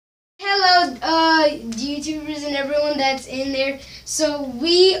hello, YouTubers and everyone that's in there. So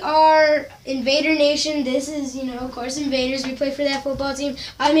we are Invader Nation. This is, of course, Invaders. We play for that football team.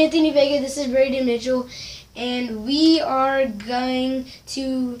 I'm Anthony Vega. This is Brayden Mitchell. And we are going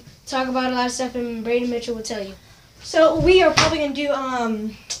to talk about a lot of stuff, and Brayden Mitchell will tell you. So we are probably going to do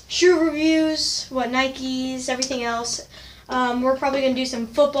shoe reviews, Nikes, everything else. We're probably going to do some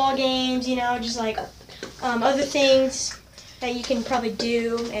football games, just like other things that you can probably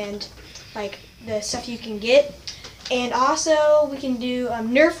do, and like the stuff you can get. And also we can do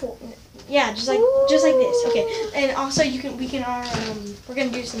Nerf, just like this. Okay. And also we're gonna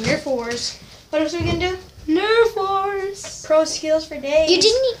do some Nerf wars. What else are we gonna do? Nerf wars. Pro skills for days. You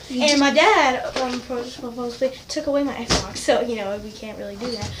didn't. And my dad supposedly took away my Xbox, so we can't really do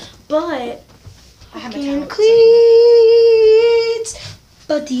that. But I have my tablet. Cleats,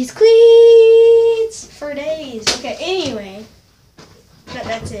 but these cleats For days. Okay. Anyway,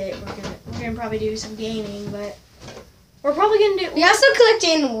 that's it. We're gonna probably do some gaming, but we're probably gonna do. We also collect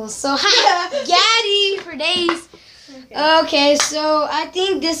animals. So Gaddy for days. Okay, so I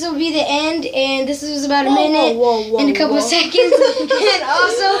think this will be the end, and this was about a minute and a couple of seconds. And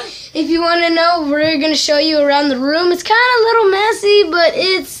also, if you want to know, we're gonna show you around the room. It's kind of a little messy, but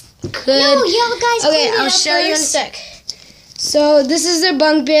it's good. No, y'all guys. Okay, I'll show you in a sec. So this is their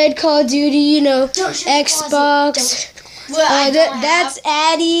bunk bed, Call of Duty, Xbox. That's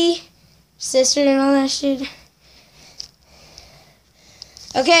Addie, sister, and all that shit.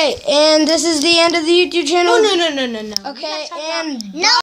 Okay, and this is the end of the YouTube channel. No. Okay, and No.